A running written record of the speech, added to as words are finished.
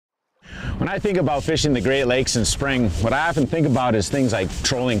When I think about fishing the Great Lakes in spring, what I often think about is things like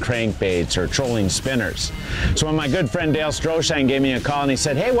trolling crankbaits or trolling spinners. So when my good friend Dale Stroschein gave me a call and he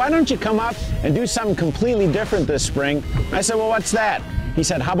said, hey, why don't you come up and do something completely different this spring? I said, well, what's that? He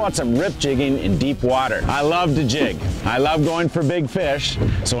said, how about some rip jigging in deep water? I love to jig. I love going for big fish.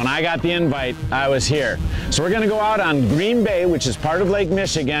 So when I got the invite, I was here. So we're gonna go out on Green Bay, which is part of Lake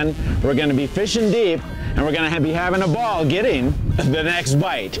Michigan. We're gonna be fishing deep, and we're gonna be having a ball getting the next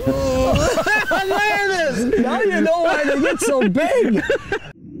bite. Look at this! Now you know why they get so big.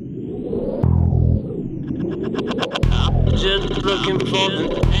 I'm just looking for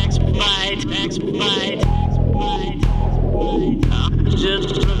the next bite, next bite, next bite. I'm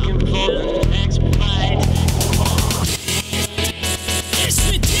just looking for the next bite.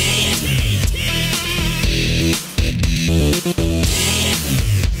 It's with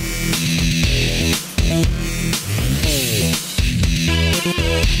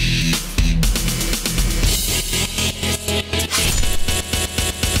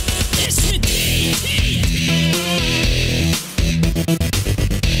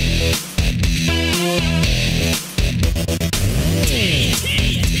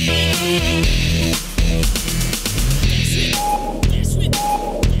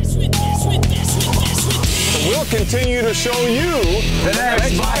We'll continue to show you the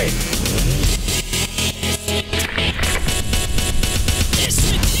next bite.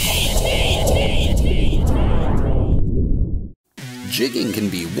 Jigging can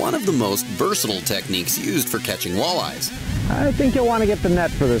be one of the most versatile techniques used for catching walleyes. I think you'll want to get the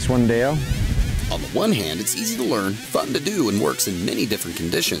net for this one, Dale. On the one hand, it's easy to learn, fun to do, and works in many different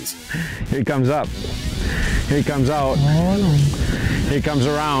conditions. Here he comes up. Here he comes out. Here he comes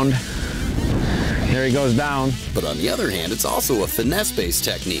around. There he goes down. But on the other hand, it's also a finesse-based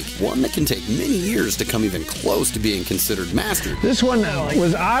technique, one that can take many years to come even close to being considered mastered. This one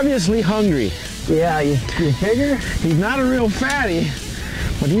was obviously hungry. Yeah, you figure? He's not a real fatty,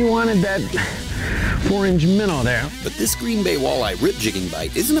 but he wanted that 4-inch minnow there. But this Green Bay walleye rip jigging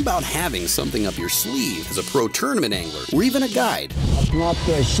bite isn't about having something up your sleeve as a pro tournament angler or even a guide. Up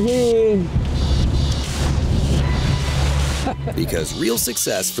their sleeve. Because real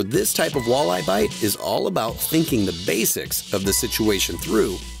success for this type of walleye bite is all about thinking the basics of the situation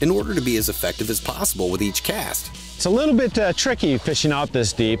through in order to be as effective as possible with each cast. It's a little bit tricky fishing out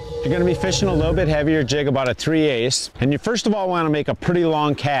this deep. You're going to be fishing a little bit heavier jig, about a 3/8, and you first of all want to make a pretty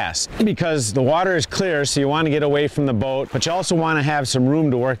long cast because the water is clear, so you want to get away from the boat, but you also want to have some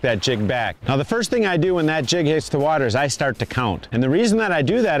room to work that jig back. Now the first thing I do when that jig hits the water is I start to count, and the reason that I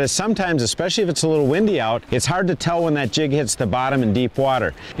do that is sometimes, especially if it's a little windy out, it's hard to tell when that jig hits the bottom in deep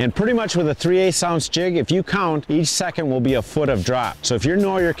water. And pretty much with a 3/8 ounce jig, if you count, each second will be a foot of drop. So if you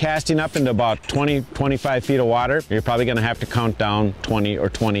know you're casting up into about 20-25 feet of water, you're probably going to have to count down 20 or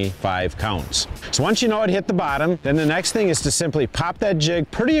 25 counts. So once you know it hit the bottom, then the next thing is to simply pop that jig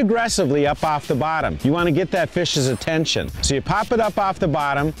pretty aggressively up off the bottom. You want to get that fish's attention. So you pop it up off the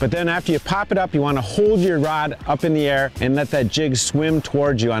bottom, but then after you pop it up, you want to hold your rod up in the air and let that jig swim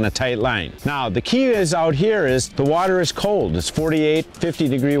towards you on a tight line. Now the key is out here is the water is cold. It's 48, 50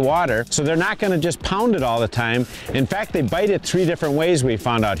 degree water, so they're not going to just pound it all the time. In fact, they bite it 3 different ways we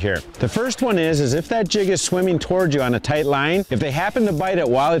found out here. The first one is if that jig is swimming towards you on a tight line, if they happen to bite it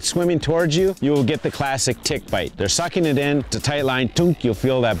while it's swimming towards you, you will get the classic tick bite. They're sucking it in, it's a tight line, tunk, you'll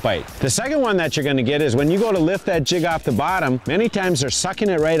feel that bite. The second one that you're going to get is when you go to lift that jig off the bottom, many times they're sucking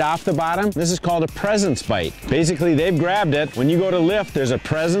it right off the bottom. This is called a presence bite. Basically, they've grabbed it. When you go to lift, there's a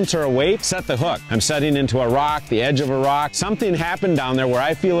presence or a weight, set the hook. I'm setting into a rock, the edge of a rock. Something happened down there where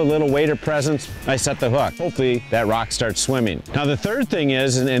I feel a little weight or presence, I set the hook. Hopefully that rock starts swimming. Now the third thing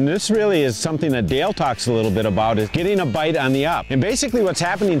is, and this really is something that Dale talks a little bit about, is getting a bite on the up. And basically what's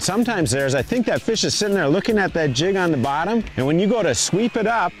happening sometimes there is I think that fish is sitting there looking at that jig on the bottom, and when you go to sweep it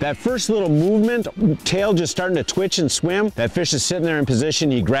up, that first little movement, tail just starting to twitch and swim, that fish is sitting there in position,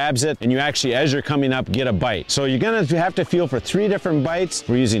 he grabs it, and you actually, as you're coming up, get a bite. So you're gonna have to feel for 3 different bites.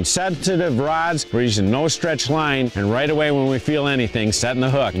 We're using sensitive rods, we're using no stretch line, and right away when we feel anything, setting the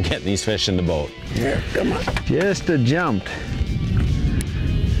hook and getting these fish in the boat. Here, come on. Just a jumped.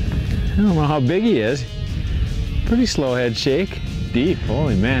 I don't know how big he is. Pretty slow head shake. Deep,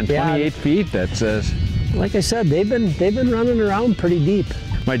 holy man, 28 feet that says. Like I said, they've been running around pretty deep.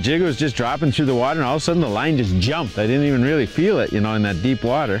 My jig was just dropping through the water and all of a sudden the line just jumped. I didn't even really feel it, you know, in that deep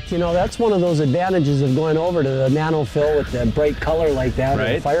water. You know, that's one of those advantages of going over to the nano fill with the bright color like that,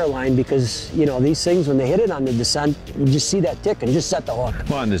 right, or the fire line, because, you know, these things, when they hit it on the descent, you just see that tick and just set the hook.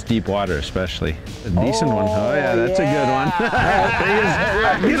 Well, in this deep water especially. A decent one. Oh yeah, that's a good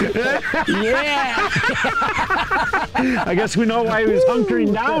one. Yeah. I guess we know why he was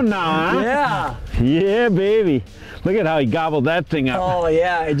hunkering down now, huh? Yeah. Yeah, baby. Look at how he gobbled that thing up. Oh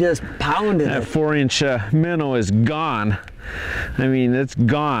yeah, I just pounded That it. 4-inch minnow is gone. I mean, it's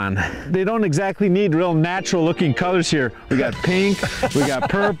gone. They don't exactly need real natural looking colors here. We got pink, we got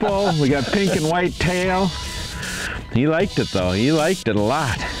purple, we got pink and white tail. He liked it though, he liked it a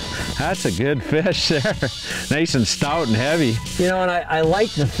lot. That's a good fish there. Nice and stout and heavy. You know, and I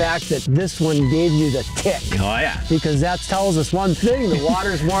like the fact that this one gave you the tick. Oh yeah. Because that tells us one thing, the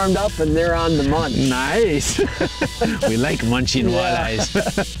water's warmed up and they're on the munch. Nice. We like munching walleyes.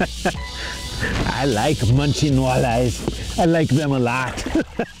 I like munching walleyes. I like them a lot.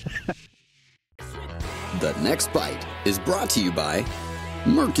 The next bite is brought to you by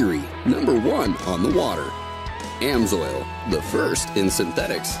Mercury, #1 on the water. Amsoil, the first in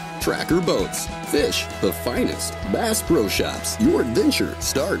synthetics. Tracker boats, fish, the finest. Bass Pro Shops, your adventure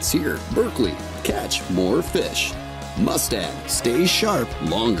starts here. Berkeley, catch more fish. Mustang, stay sharp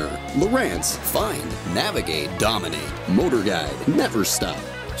longer. Lowrance, find, navigate, dominate. Motor Guide, never stop.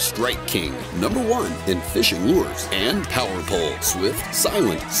 Strike King, #1 in fishing lures. And Power Pole, swift,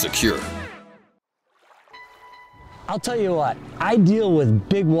 silent, secure. I'll tell you what, I deal with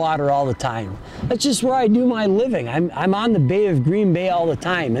big water all the time. That's just where I do my living. I'm on the Bay of Green Bay all the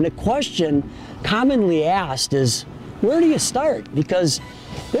time. And a question commonly asked is, where do you start? Because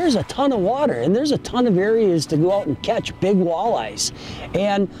there's a ton of water and there's a ton of areas to go out and catch big walleyes.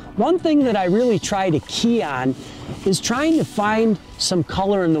 And one thing that I really try to key on is trying to find some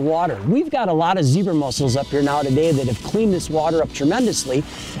color in the water. We've got a lot of zebra mussels up here now today that have cleaned this water up tremendously.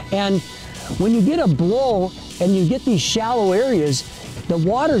 And when you get a blow and you get these shallow areas, the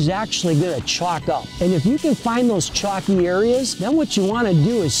water's actually gonna chalk up. And if you can find those chalky areas, then what you wanna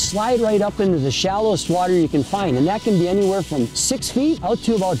do is slide right up into the shallowest water you can find. And that can be anywhere from 6 feet out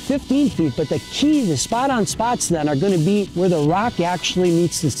to about 15 feet. But the key, the spot-on spots then are gonna be where the rock actually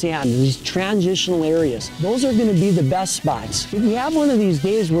meets the sand, these transitional areas. Those are gonna be the best spots. If you have one of these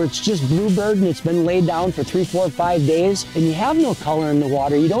days where it's just bluebird and it's been laid down for 3, 4, 5 days, and you have no color in the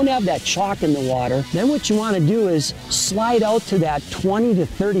water, you don't have that chalk in the water, then what you wanna do is slide out to that 20 to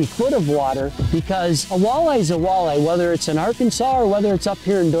 30 foot of water, because a walleye is a walleye, whether it's in Arkansas or whether it's up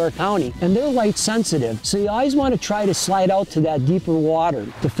here in Door County, and they're light sensitive. So you always want to try to slide out to that deeper water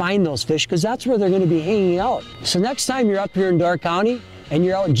to find those fish, because that's where they're going to be hanging out. So next time you're up here in Door County and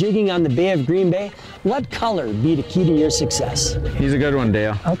you're out jigging on the Bay of Green Bay, let color be the key to your success. He's a good one,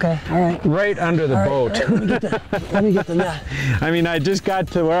 Dale. Okay, all right. Right under the boat. All right, let me get the net. I mean, I just got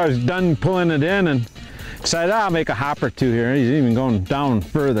to where I was done pulling it in and decided I'll make a hop or two here. He's even going down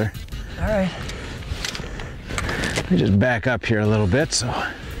further. All right. Let me just back up here a little bit. So,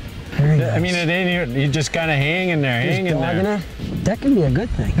 Very nice. I mean, it ain't even, you just kind of hanging there, hanging there. It? That can be a good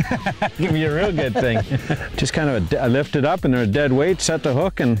thing. Give me a real good thing. Just kind of I lift it up and there's a dead weight, set the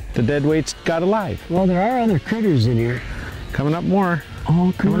hook, and the dead weight's got alive. Well, there are other critters in here. Coming up more.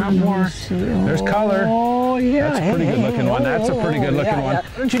 Oh, coming up more. There's color. Oh, yeah. That's a pretty good looking one. That's a pretty good looking one.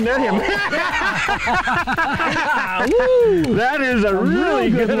 Haven't you met him? That is a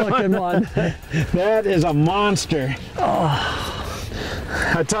really good looking one. That is a monster.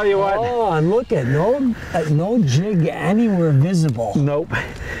 I tell you what. Oh, and look at no jig anywhere visible. Nope.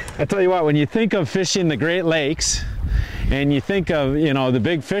 I tell you what, when you think of fishing the Great Lakes, and you think of, you know, the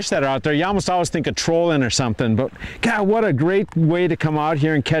big fish that are out there, you almost always think of trolling or something. But God, what a great way to come out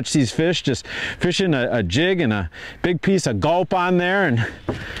here and catch these fish. Just fishing a jig and a big piece of gulp on there and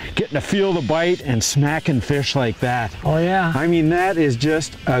getting to feel the bite and smacking fish like that. Oh yeah. I mean, that is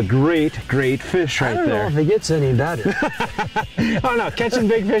just a great, great fish right there. I don't know if it gets any better. Oh no, catching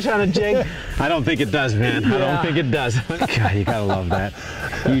big fish on a jig? I don't think it does, man. I don't think it does. God, you gotta love that.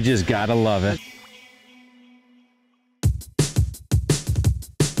 You just gotta love it.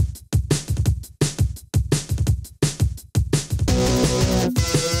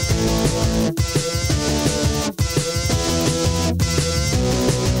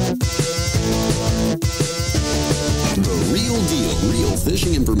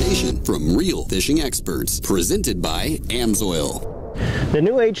 Fishing information from real fishing experts, presented by Amsoil. The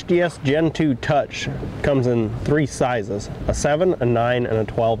new HDS Gen 2 Touch comes in 3 sizes, a 7, a 9, and a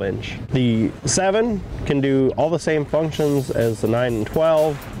 12 inch. The 7 can do all the same functions as the 9 and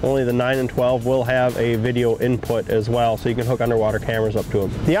 12, only the 9 and 12 will have a video input as well, so you can hook underwater cameras up to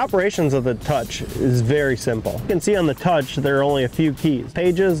them. The operations of the Touch is very simple. You can see on the Touch there are only a few keys: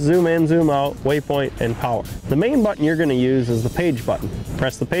 pages, zoom in, zoom out, waypoint, and power. The main button you're going to use is the page button.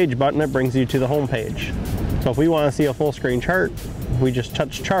 Press the page button, it brings you to the home page. So if we want to see a full screen chart, we just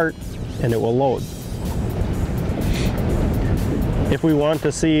touch chart and it will load. If we want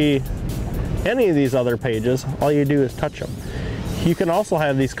to see any of these other pages, all you do is touch them. You can also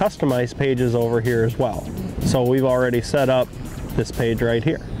have these customized pages over here as well. So we've already set up this page right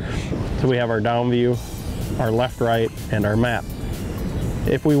here. So we have our down view, our left, right, and our map.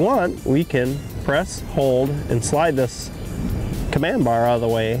 If we want, we can press, hold, and slide this command bar out of the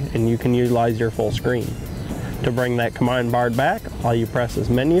way, and you can utilize your full screen. To bring that command bar back, all you press is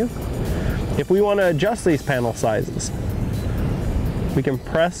menu. If we want to adjust these panel sizes, we can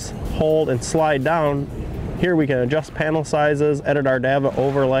press, hold, and slide down. Here we can adjust panel sizes, edit our data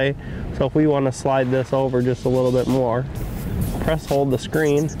overlay. So if we want to slide this over just a little bit more, press, hold the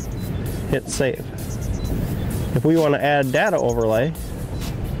screen, hit save. If we want to add data overlay,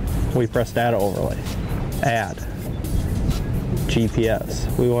 we press data overlay, add,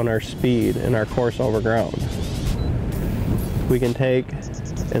 GPS. We want our speed and our course over ground. We can take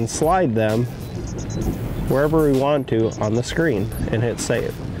and slide them wherever we want to on the screen and hit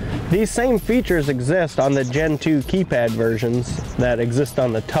save. These same features exist on the Gen 2 keypad versions that exist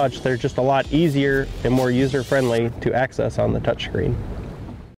on the touch. They're just a lot easier and more user-friendly to access on the touchscreen.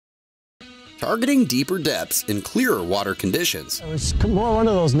 Targeting deeper depths in clearer water conditions. It was more one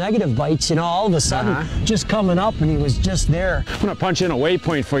of those negative bites, you know, all of a sudden just coming up and he was just there. I'm gonna punch in a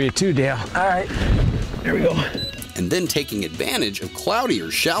waypoint for you too, Dale. All right. There we go. And then taking advantage of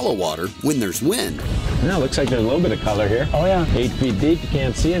cloudier, shallow water when there's wind. Yeah, looks like there's a little bit of color here. Oh yeah. 8 feet deep, you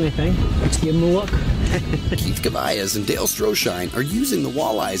can't see anything. Let's give him a look. Keith Kavajecz and Dale Stroschein are using the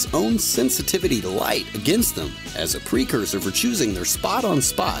Walleye's own sensitivity to light against them as a precursor for choosing their spot-on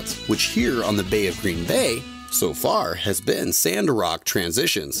spots, which here on the Bay of Green Bay, so far, has been sand to rock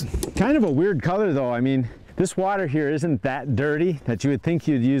transitions. Kind of a weird color though. I mean, this water here isn't that dirty that you would think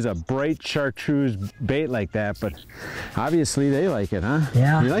you'd use a bright chartreuse bait like that, but obviously they like it, huh?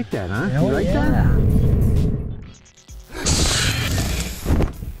 Yeah. You like that, huh? Oh, you like yeah. that?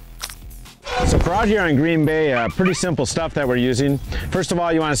 So for out here on Green Bay, pretty simple stuff that we're using. First of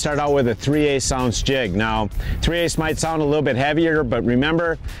all, you want to start out with a 3/8 ounce jig. Now, 3/8 might sound a little bit heavier, but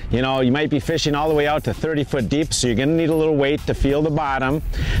remember, you know, you might be fishing all the way out to 30 foot deep, so you're going to need a little weight to feel the bottom.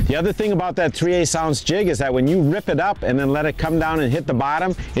 The other thing about that 3/8 ounce jig is that when you rip it up and then let it come down and hit the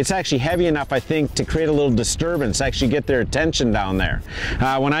bottom, it's actually heavy enough, I think, to create a little disturbance, actually get their attention down there.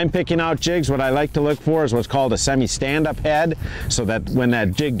 When I'm picking out jigs, what I like to look for is what's called a semi-stand-up head, so that when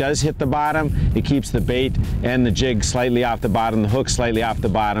that jig does hit the bottom, it keeps the bait and the jig slightly off the bottom, the hook slightly off the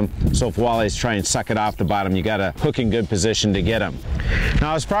bottom. So if walleyes try and suck it off the bottom, you got a hook in good position to get them.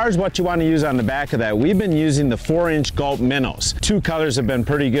 Now, as far as what you want to use on the back of that, we've been using the 4-inch gulp minnows. Two colors have been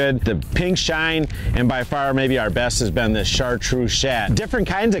pretty good, the pink shine, and by far maybe our best has been this chartreuse shad. Different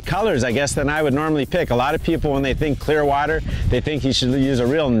kinds of colors, I guess, than I would normally pick. A lot of people, when they think clear water, they think you should use a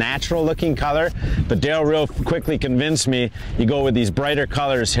real natural looking color, but Dale real quickly convinced me you go with these brighter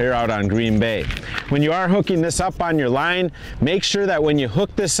colors here out on Green Bay. When you are hooking this up on your line, make sure that when you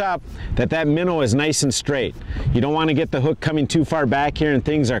hook this up, that minnow is nice and straight. You don't want to get the hook coming too far back here and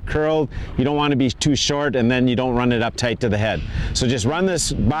things are curled. You don't want to be too short and then you don't run it up tight to the head. So just run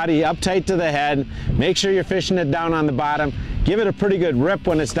this body up tight to the head, make sure you're fishing it down on the bottom, give it a pretty good rip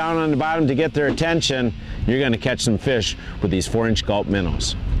when it's down on the bottom to get their attention. You're going to catch some fish with these 4-inch gulp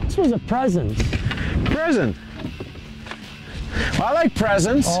minnows. This was a present. Present? Well, I like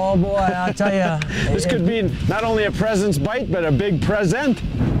presents. Oh boy, I'll tell you. This could be not only a present's bite, but a big present.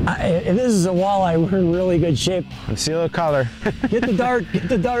 If this is a walleye, we're in really good shape. Let's see a little color. Get the dart, get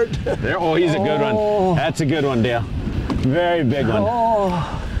the dart. There, oh, he's a good one. That's a good one, Dale. Very big one.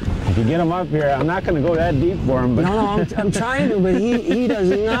 Oh. If you get him up here, I'm not going to go that deep for him. But No, I'm trying to, but he does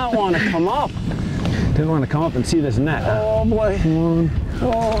not want to come up. Didn't want to come up and see this net. Oh boy. Come on.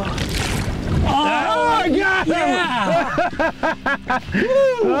 Oh. Oh, I got him! Yeah.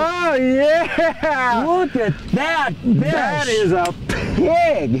 Oh, yeah! Look at that fish. That is a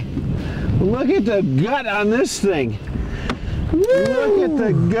pig! Look at the gut on this thing. Look at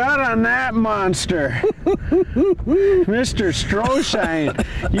the gut on that monster. Mr. Stroschein,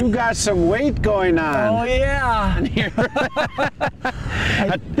 you got some weight going on. Oh yeah.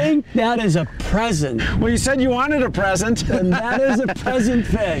 I think that is a present. Well, you said you wanted a present. And that is a present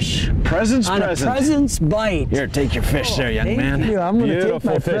fish. Present's on present. A present's bite. Here, take your fish there, young man. Thank you. I'm going to take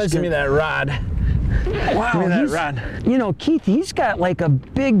my fish. present. Give me that rod. Wow, Give me that rod. You know, Keith, he's got like a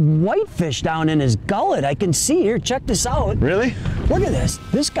big whitefish down in his gullet. I can see here. Check this out. Really? Look at this.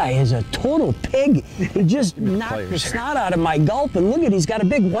 This guy is a total pig. He just knocked the snot out of my gulp, and look at, he's got a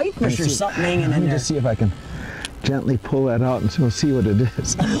big whitefish or something hanging in there. Let me just see if I can gently pull that out and so we'll see what it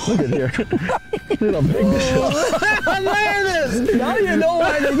is. Look at here. Look how big this is. Look at this. Now you know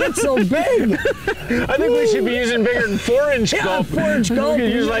why they get so big. I think we should be using bigger than 4-inch gulp. 4-inch gulp. We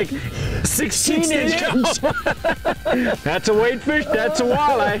could use like 16 inch. That's a whitefish, that's a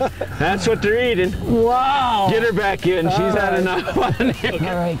walleye. That's what they're eating. Wow. Get her back in, she's had enough on here.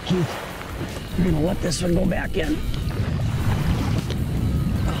 All right, Keith. I'm gonna let this one go back in.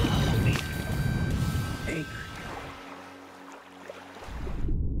 Oh, man. Hey.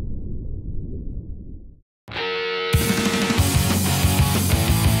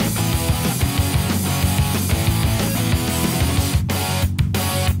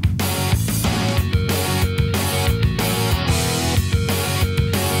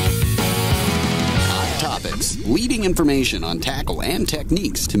 Leading information on tackle and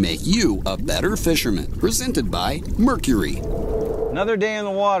techniques to make you a better fisherman. Presented by Mercury. Another day in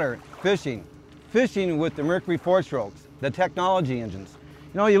the water, fishing. Fishing with the Mercury 4-strokes, the technology engines.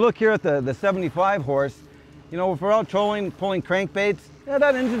 You know, you look here at the 75 horse, you know, if we're out trolling, pulling crankbaits, yeah,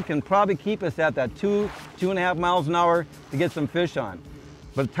 that engine can probably keep us at that 2.5 miles an hour to get some fish on.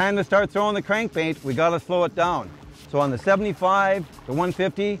 But time to start throwing the crankbait, we gotta slow it down. So on the 75, the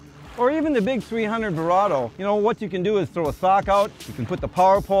 150, or even the big 300 Verado, you know, what you can do is throw a sock out, you can put the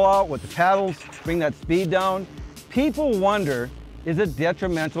power pole out with the paddles, bring that speed down. People wonder, is it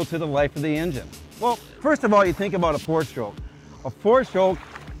detrimental to the life of the engine? Well, first of all, you think about a 4-stroke. A 4-stroke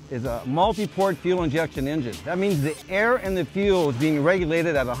is a multi-port fuel injection engine. That means the air and the fuel is being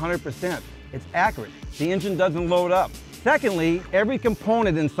regulated at 100%. It's accurate. The engine doesn't load up. Secondly, every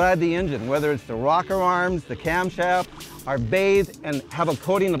component inside the engine, whether it's the rocker arms, the camshaft, are bathed and have a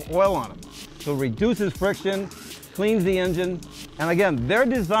coating of oil on them. So it reduces friction, cleans the engine, and again, they're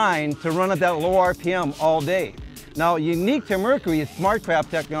designed to run at that low RPM all day. Now, unique to Mercury is SmartCraft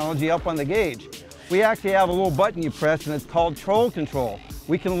technology up on the gauge. We actually have a little button you press and it's called troll control.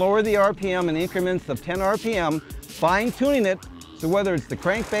 We can lower the RPM in increments of 10 RPM, fine-tuning it. So whether it's the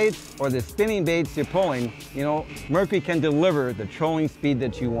crankbaits or the spinning baits you're pulling, you know, Mercury can deliver the trolling speed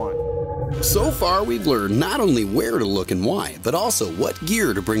that you want. So far, we've learned not only where to look and why, but also what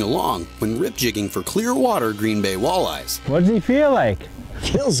gear to bring along when rip jigging for clear water Green Bay walleyes. What does he feel like?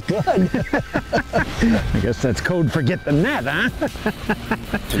 Feels good. I guess that's code for get the net, huh?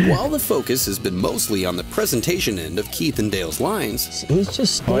 And while the focus has been mostly on the presentation end of Keith and Dale's lines, He's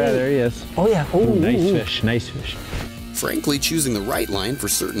just Oh yeah, there he is. Oh yeah. Oh, Nice fish, nice fish. frankly, choosing the right line for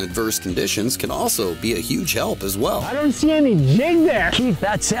certain adverse conditions can also be a huge help as well. I don't see any jig there. Keith,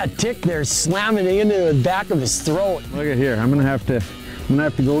 that's that tick there slamming into the back of his throat. Look at here. I'm gonna have to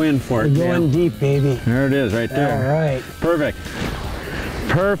go in for it. We're going deep, baby. There it is, right there. All right. Perfect.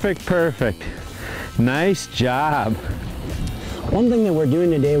 Perfect, perfect. Nice job. One thing that we're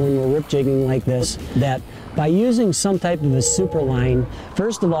doing today when we're rip jigging like this, that by using some type of a super line,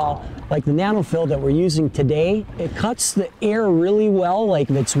 first of all, like the nanofill that we're using today, it cuts the air really well. Like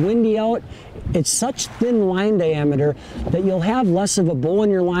if it's windy out, it's such thin line diameter that you'll have less of a bow in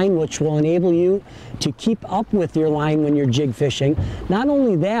your line, which will enable you to keep up with your line when you're jig fishing. Not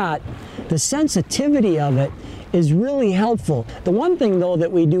only that, the sensitivity of it is really helpful. The one thing though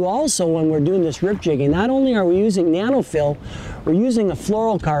that we do also when we're doing this rip jigging, not only are we using nanofill, we're using a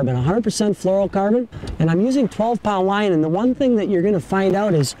fluorocarbon, 100% fluorocarbon, and I'm using 12-pound line, and the one thing that you're gonna find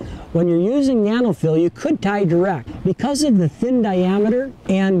out is when you're using nanofill, you could tie direct. Because of the thin diameter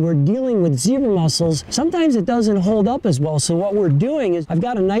and we're dealing with zebra mussels, sometimes it doesn't hold up as well. So what we're doing is I've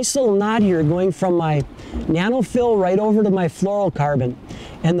got a nice little knot here going from my nanofill right over to my fluorocarbon.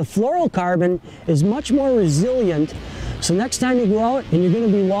 And the fluorocarbon is much more resilient. So next time you go out and you're gonna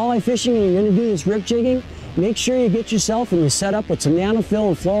be walleye fishing and you're gonna do this rip jigging, make sure you get yourself and you set up with some nanofill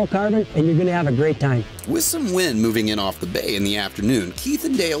and fluorocarbon and you're gonna have a great time. With some wind moving in off the bay in the afternoon, Keith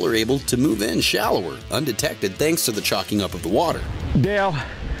and Dale are able to move in shallower, undetected thanks to the chalking up of the water. Dale,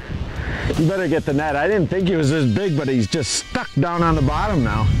 you better get the net. I didn't think he was this big, but he's just stuck down on the bottom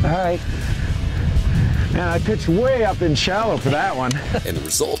now. All right. Man, I pitched way up in shallow for that one. And the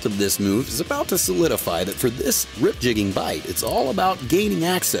result of this move is about to solidify that for this rip jigging bite, it's all about gaining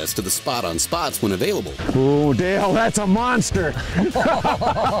access to the spot on spots when available. Ooh, Dale, that's a monster.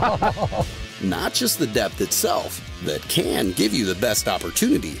 Not just the depth itself that can give you the best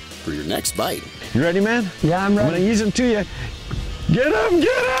opportunity for your next bite. You ready, man? Yeah, I'm ready. I'm gonna ease him to you. Get him,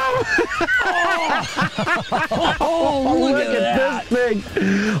 get him! Oh, look at this thing.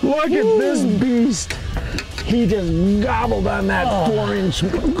 Look at this beast. He just gobbled on that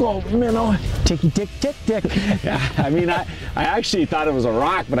 4-inch gold minnow. Ticky tick tick tick. Yeah, I mean, I actually thought it was a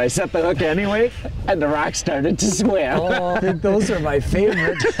rock, but I set the hook anyway, and the rock started to swim. Oh, I think those are my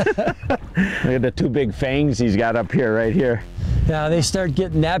favorite. Look at the two big fangs he's got up here, right here. Yeah, they start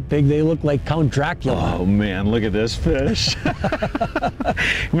getting that big, they look like Count Dracula. Oh man, look at this fish.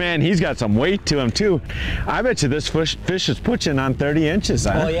 Man, he's got some weight to him too. I bet you this fish is pushing on 30 inches.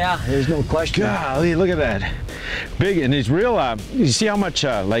 Huh? Oh yeah, there's no question. Golly, look at that. Big, and he's real, you see how much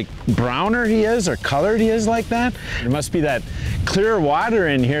like browner he is or colored he is like that? It must be that clear water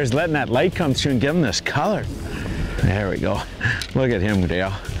in here is letting that light come through and give him this color. There we go. Look at him,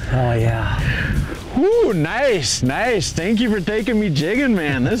 Dale. Oh yeah. Ooh, nice, nice. Thank you for taking me jigging,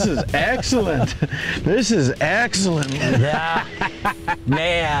 man. This is excellent. This is excellent. Yeah,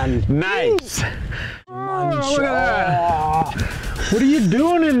 man. Nice. Oh, look at that. What are you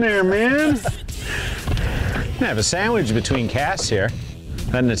doing in there, man? I have a sandwich between casts here,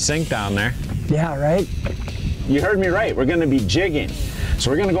 letting it sink down there. Yeah, right? You heard me right. We're going to be jigging. So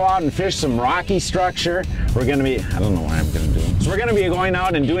we're going to go out and fish some rocky structure. We're going to be, I don't know what I'm going to do. So we're going to be going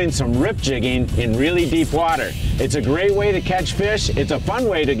out and doing some rip jigging in really deep water. It's a great way to catch fish. It's a fun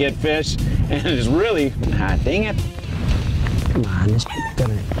way to get fish. And it's really, dang it. Come on, this is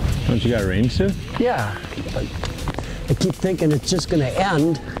gonna... Don't you got range to? Yeah, but I keep thinking it's just gonna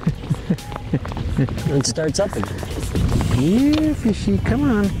end. And it starts up again. Yeah, fishy, come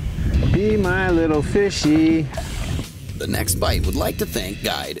on. Be my little fishy. The Next Bite would like to thank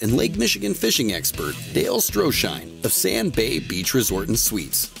guide and Lake Michigan fishing expert Dale Stroschein of Sand Bay Beach Resort and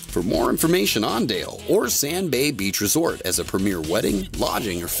Suites. For more information on Dale or Sand Bay Beach Resort as a premier wedding,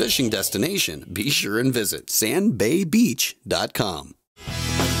 lodging, or fishing destination, be sure and visit sandbaybeach.com.